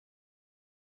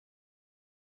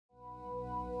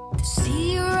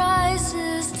Sea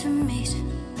rises to meet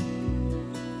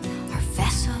our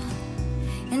vessel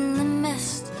in the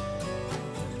mist.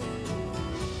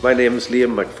 My name is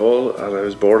Liam McFall and I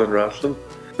was born in Rathlin.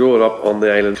 Growing up on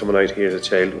the island, coming out here as a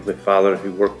child with my father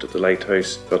who worked at the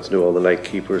Lighthouse, got to know all the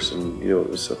lightkeepers, and it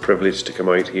was a privilege to come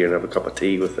out here and have a cup of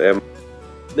tea with them.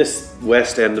 This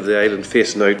west end of the island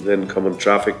facing out, then coming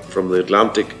traffic from the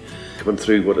Atlantic, coming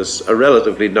through what is a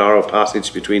relatively narrow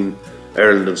passage between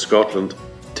Ireland and Scotland.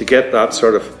 To get that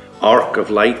sort of arc of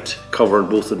light covering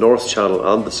both the North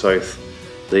Channel and the South,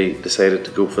 they decided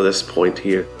to go for this point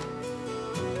here.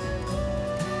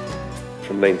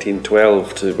 From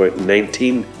 1912 to about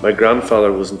 19, my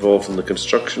grandfather was involved in the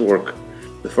construction work.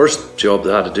 The first job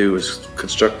they had to do was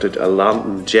constructed a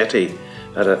lantern jetty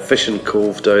at a fishing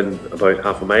cove down about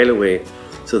half a mile away.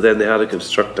 So then they had to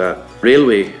construct a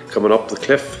railway coming up the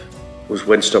cliff. It was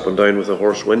winched up and down with a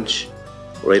horse winch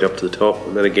right up to the top,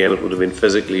 and then again it would have been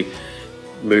physically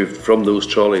moved from those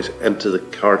trolleys into the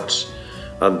carts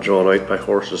and drawn out by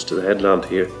horses to the headland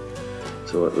here.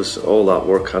 So it was, all that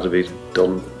work had to be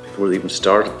done before they even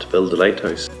started to build the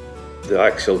lighthouse. The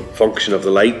actual function of the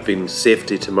light being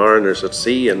safety to mariners at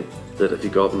sea, and that if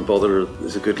you got in bother,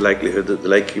 there's a good likelihood that the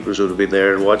lightkeepers would have been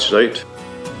there and watched out.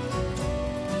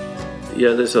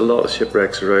 Yeah, there's a lot of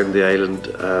shipwrecks around the island.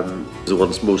 The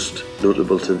one's most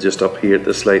notable to just up here at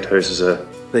this lighthouse is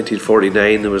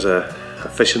 1949. There was a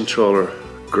fishing trawler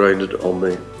grounded on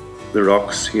the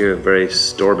rocks here in very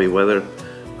stormy weather.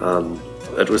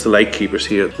 It was the lightkeepers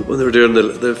here. When they were doing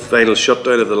the final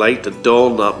shutdown of the light at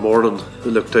dawn that morning,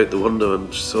 they looked out the window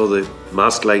and saw the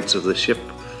mast lights of the ship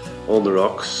on the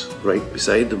rocks right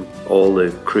beside them. All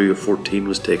the crew of 14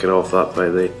 was taken off that by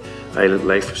the island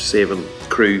life-saving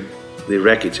crew. The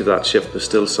wreckage of that ship is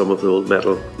still some of the old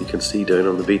metal you can see down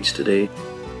on the beach today.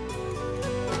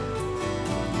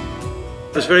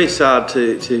 It was very sad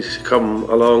to come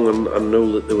along and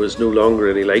know that there was no longer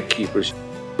any lightkeepers.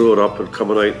 Growing up and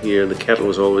coming out here, and the kettle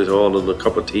was always on and the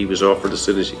cup of tea was offered as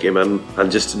soon as you came in,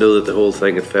 and just to know that the whole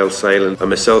thing had fell silent. And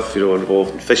myself,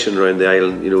 involved in fishing around the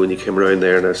island, when you came around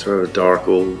there in a sort of dark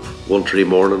old wintry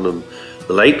morning and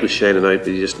the light was shining out, but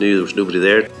you just knew there was nobody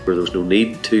there, or there was no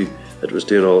need to. It was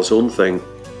doing all its own thing.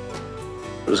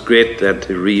 It was great then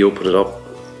to reopen it up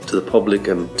to the public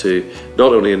and to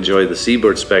not only enjoy the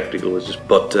seabird spectacle,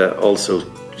 but also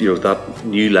that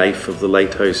new life of the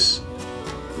lighthouse.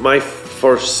 My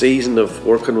first season of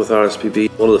working with RSPB,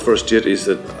 one of the first duties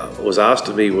that was asked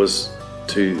of me was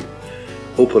to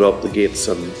open up the gates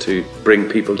and to bring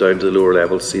people down to the lower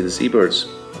level to see the seabirds.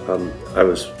 And I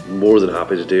was more than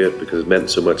happy to do it because it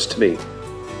meant so much to me.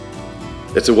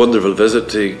 It's a wonderful visit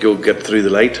to go get through the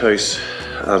lighthouse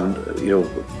and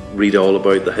read all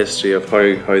about the history of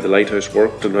how the lighthouse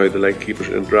worked and how the lightkeepers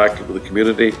interacted with the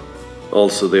community.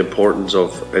 Also the importance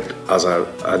of it as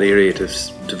an area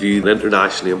to view an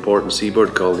internationally important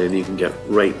seabird colony, and you can get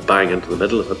right bang into the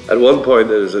middle of it. At one point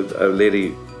there was a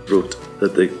lady wrote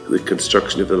that the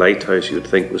construction of the lighthouse you would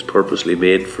think was purposely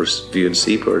made for viewing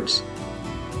seabirds.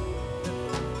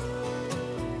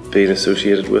 Being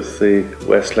associated with the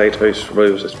West Lighthouse from when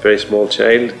I was a very small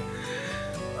child,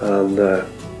 and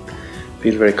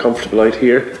feel very comfortable out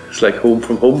here. It's like home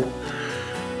from home.